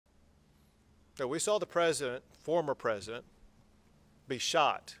that we saw the president, former president, be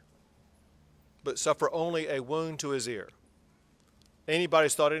shot, but suffer only a wound to his ear. Anybody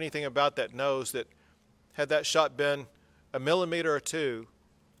who's thought anything about that knows that had that shot been a millimeter or two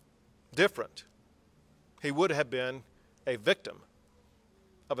different, he would have been a victim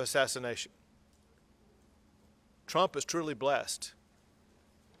of assassination. Trump is truly blessed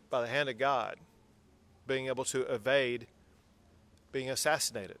by the hand of God being able to evade being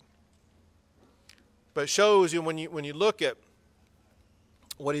assassinated. But it shows you when you look at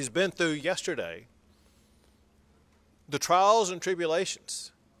what he's been through yesterday, the trials and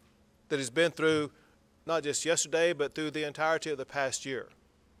tribulations that he's been through, not just yesterday, but through the entirety of the past year.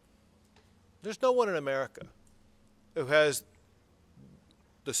 There's no one in America who has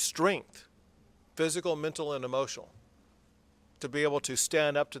the strength, physical, mental, and emotional, to be able to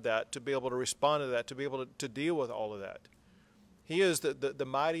stand up to that, to be able to respond to that, to be able to deal with all of that. He is the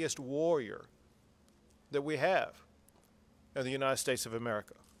mightiest warrior that we have in the United States of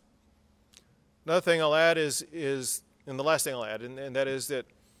America. Another thing I'll add is and the last thing I'll add, and that is that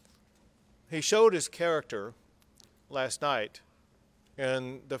he showed his character last night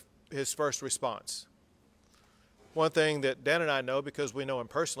in his first response. One thing that Dan and I know, because we know him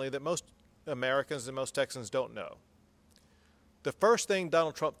personally, that most Americans and most Texans don't know. The first thing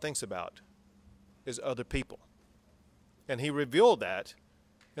Donald Trump thinks about is other people. And he revealed that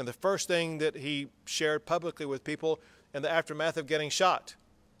in the first thing that he shared publicly with people in the aftermath of getting shot.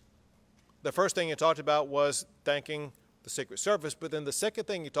 The first thing he talked about was thanking the Secret Service, but then the second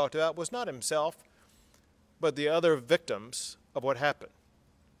thing he talked about was not himself, but the other victims of what happened.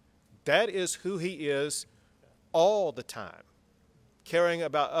 That is who he is all the time, caring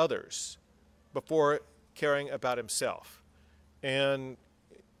about others before caring about himself. And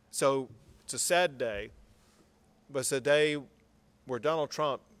so it's a sad day, but it's a day where Donald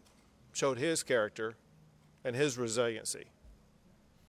Trump showed his character and his resiliency.